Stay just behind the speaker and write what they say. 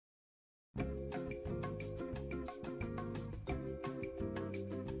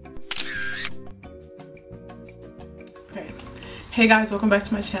Hey guys, welcome back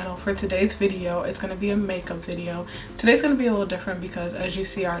to my channel. For today's video, it's going to be a makeup video. Today's going to be a little different because as you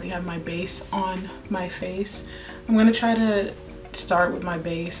see, I already have my base on my face. I'm going to try to start with my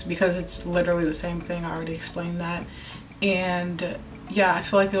base because it's literally the same thing. I already explained that. And yeah, I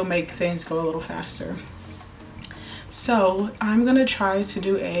feel like it'll make things go a little faster. So I'm going to try to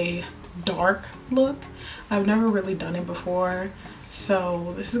do a dark look. I've never really done it before,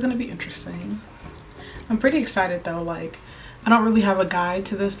 so this is going to be interesting. I'm pretty excited though. Like, I don't really have a guide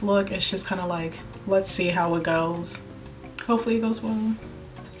to this look. It's just kind of like, let's see how it goes. Hopefully it goes well.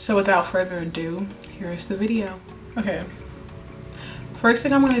 So without further ado, here's the video. Okay. First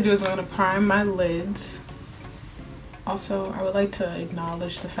thing I'm going to do is I'm going to prime my lids. Also, I would like to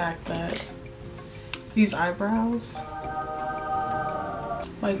acknowledge the fact that these eyebrows,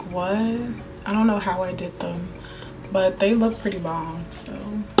 like what? I don't know how I did them, but they look pretty bomb, so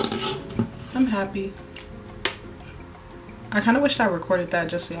I'm happy. I kind of wish I recorded that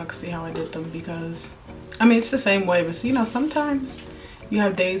just so y'all could see how I did them, because I mean it's the same way, but you know, sometimes you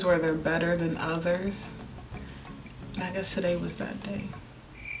have days where they're better than others, and I guess today was that day.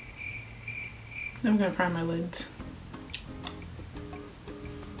 I'm gonna prime my lids.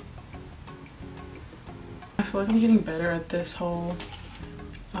 I feel like I'm getting better at this whole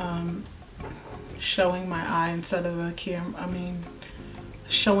showing my eye instead of the camera. I mean,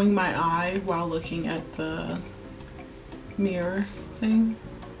 showing my eye while looking at the mirror thing.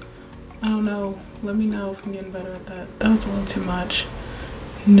 I don't know. Let me know if I'm getting better at that. That was a little too much.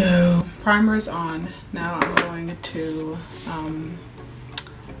 No. Primer's on. Now I'm going to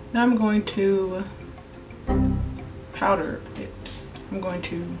powder it. I'm going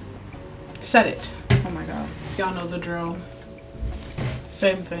to set it. Oh my god. Y'all know the drill.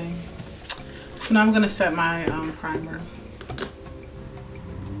 Same thing. So now I'm gonna set my primer.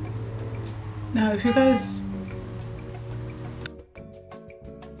 Now if you guys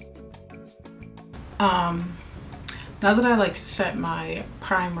now that I like set my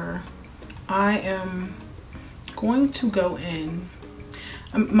primer, I am going to go in.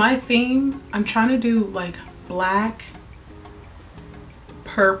 My theme, I'm trying to do like black,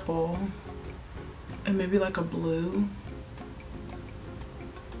 purple, and maybe like a blue.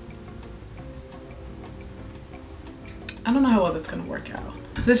 I don't know how well that's gonna work out.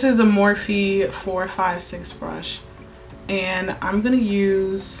 This is the Morphe 456 brush, and I'm gonna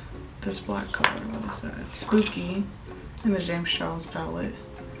use this black color. What is that? Spooky in the James Charles palette.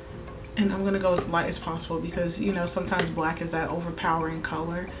 And I'm gonna go as light as possible because, you know, sometimes black is that overpowering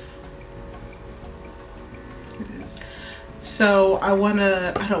color. It is. So I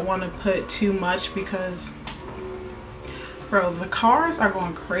don't wanna put too much because, bro, the cars are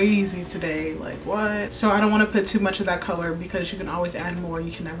going crazy today. Like, what? So I don't want to put too much of that color because you can always add more.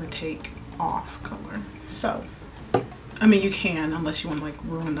 You can never take off color. So, I mean, you can, unless you want to like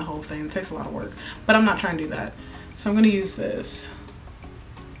ruin the whole thing. It takes a lot of work, but I'm not trying to do that. So I'm going to use this.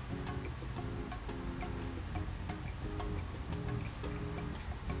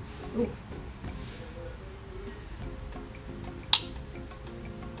 Ooh.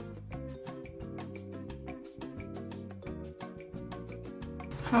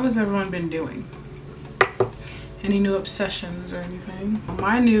 How has everyone been doing? Any new obsessions or anything?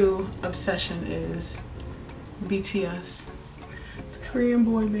 My new obsession is BTS. It's a Korean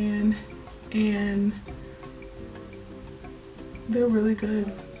boy band and they're really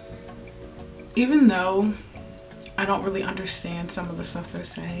good. Even though I don't really understand some of the stuff they're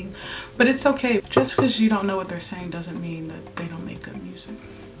saying, but it's okay. Just because you don't know what they're saying doesn't mean that they don't make good music.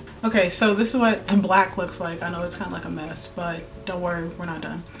 Okay, so this is what in black looks like. I know it's kind of like a mess, but don't worry, we're not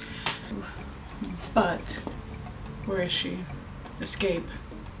done. But where is she? Escape.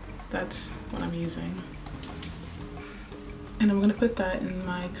 That's what I'm using. And I'm gonna put that in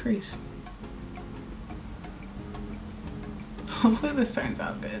my crease. Hopefully this turns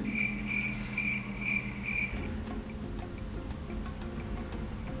out good.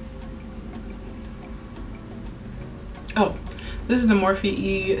 Oh, this is the Morphe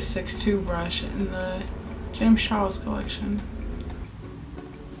E62 brush in the James Charles collection.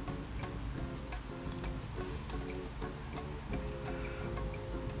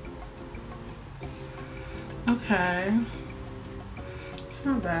 Okay, it's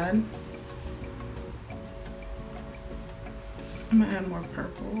not bad. I'm gonna add more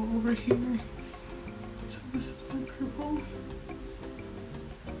purple over here. So this is my purple.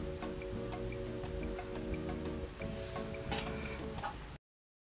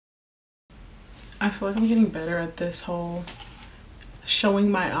 I feel like I'm getting better at this whole showing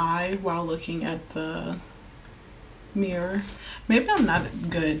my eye while looking at the mirror. Maybe I'm not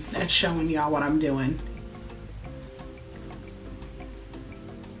good at showing y'all what I'm doing.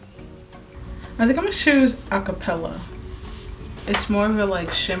 I think I'm gonna choose Acapella. It's more of a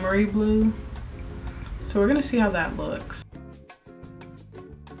like shimmery blue. So we're gonna see how that looks.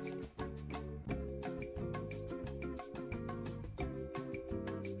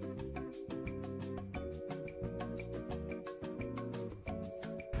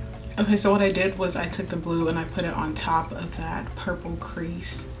 Okay, so what I did was I took the blue and I put it on top of that purple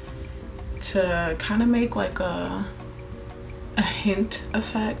crease to kind of make like a hint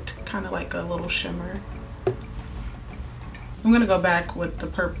effect, kind of like a little shimmer. I'm gonna go back with the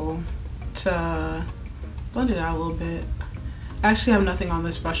purple to blend it out a little bit. I actually have nothing on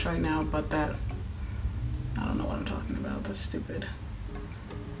this brush right now but that. I don't know what I'm talking about, that's stupid.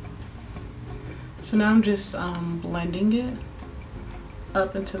 So now I'm just blending it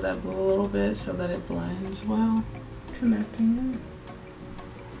up into that blue a little bit so that it blends well, connecting it.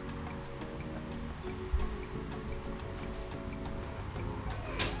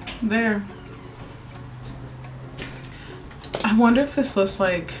 There. I wonder if this looks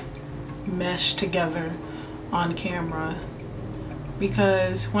like meshed together on camera,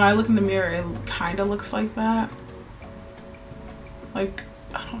 because when I look in the mirror it kind of looks like that. Like,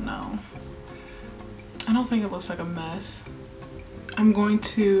 I don't know. I don't think it looks like a mess. I'm going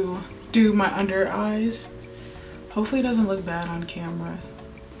to do my under eyes. Hopefully it doesn't look bad on camera.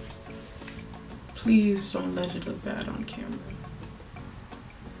 Please don't let it look bad on camera.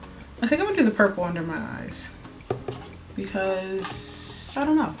 I think I'm gonna do the purple under my eyes because I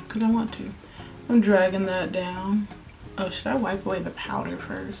don't know, because I want to. I'm dragging that down. Oh, should I wipe away the powder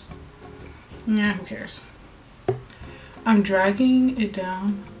first? Nah, who cares? I'm dragging it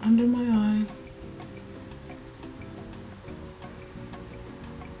down under my eye.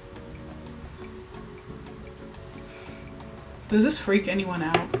 Does this freak anyone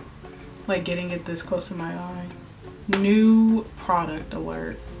out? Like getting it this close to my eye? New product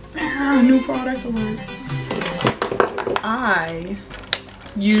alert. New product alert. I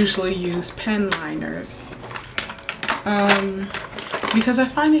usually use pen liners because I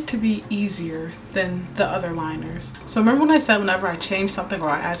find it to be easier than the other liners. So remember when I said whenever I change something or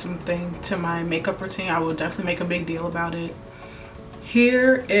I add something to my makeup routine, I will definitely make a big deal about it.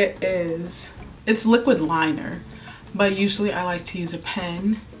 Here it is. It's liquid liner, but usually I like to use a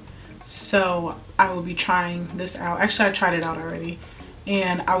pen. So I will be trying this out. Actually, I tried it out already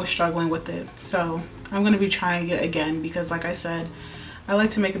and I was struggling with it. So I'm going to be trying it again because like I said, I like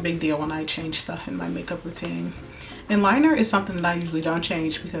to make a big deal when I change stuff in my makeup routine. And liner is something that I usually don't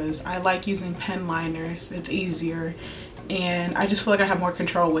change because I like using pen liners. It's easier and I just feel like I have more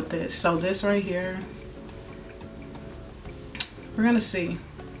control with it. So this right here, we're going to see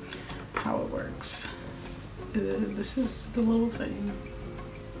how it works. This is the little thing.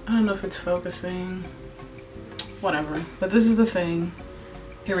 I don't know if it's focusing, whatever, but this is the thing.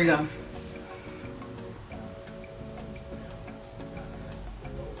 Here we go.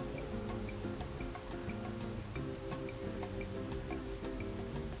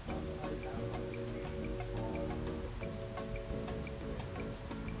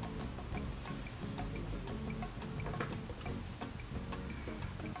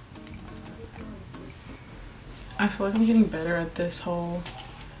 I feel like I'm getting better at this whole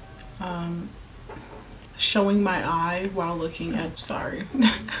showing my eye while looking at, sorry.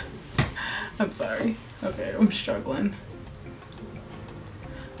 I'm sorry. Okay, I'm struggling.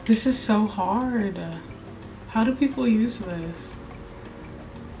 This is so hard. How do people use this?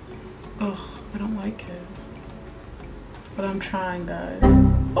 Oh, I don't like it. But I'm trying, guys.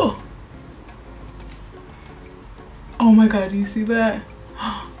 Oh! Oh my god, do you see that?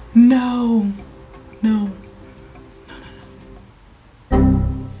 No! No.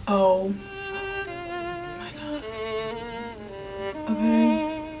 Oh my god.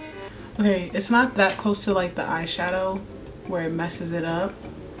 Okay. Okay, it's not that close to like the eyeshadow where it messes it up.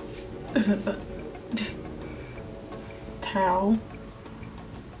 There's a towel.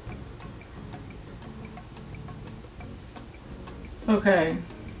 Okay.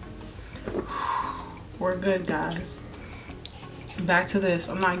 We're good, guys. Back to this.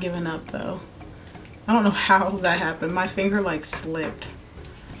 I'm not giving up though. I don't know how that happened. My finger like slipped.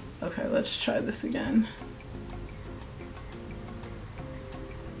 Okay, let's try this again.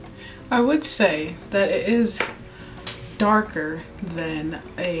 I would say that it is darker than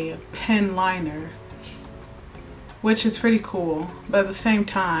a pen liner, which is pretty cool, but at the same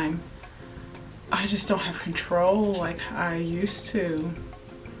time, I just don't have control like I used to.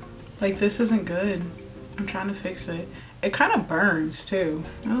 Like, this isn't good. I'm trying to fix it. It kind of burns too.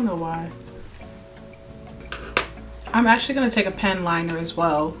 I don't know why. I'm actually gonna take a pen liner as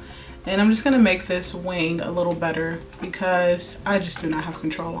well And I'm just gonna make this wing a little better because I just do not have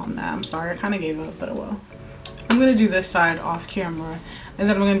control on that. I'm sorry, I kind of gave up, but oh well. I'm gonna do this side off camera, and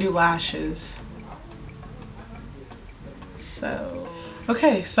then I'm gonna do lashes. So,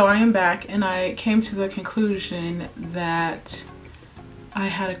 okay, so I am back, and I came to the conclusion that I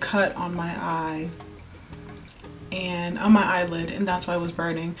had a cut on my eye and on my eyelid, and that's why it was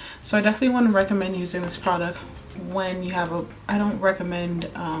burning. So I definitely want to recommend using this product when you have a, I don't recommend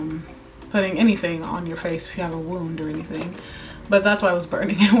putting anything on your face if you have a wound or anything, but that's why I was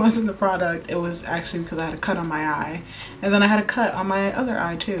burning. It wasn't the product, it was actually because I had a cut on my eye, and then I had a cut on my other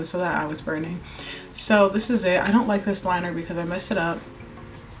eye too, so that eye was burning. So this is it. I don't like this liner because I messed it up.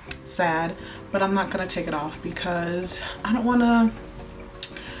 Sad, but I'm not gonna take it off because I don't want to,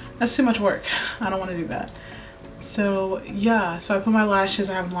 that's too much work. I don't want to do that. So yeah, so I put my lashes,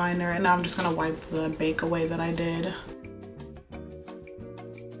 I have liner, and now I'm just gonna wipe the bake away that I did.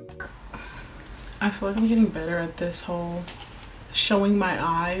 I feel like I'm getting better at this whole showing my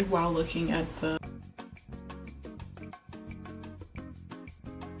eye while looking at the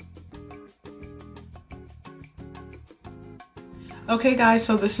okay guys,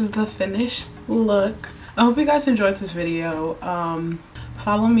 so this is the finished look. I hope you guys enjoyed this video.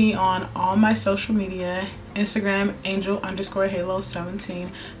 Follow me on all my social media: Instagram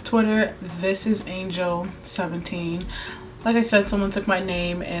angel_halo17, Twitter thisisangel17. Like I said, someone took my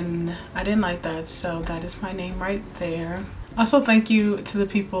name and I didn't like that, so that is my name right there. Also, thank you to the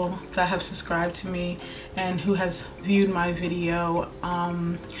people that have subscribed to me and who has viewed my video.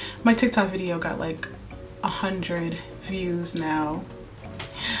 My TikTok video got like 100 views now.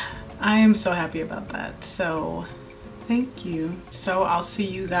 I am so happy about that, so thank you. So I'll see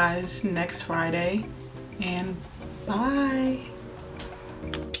you guys next Friday, and bye.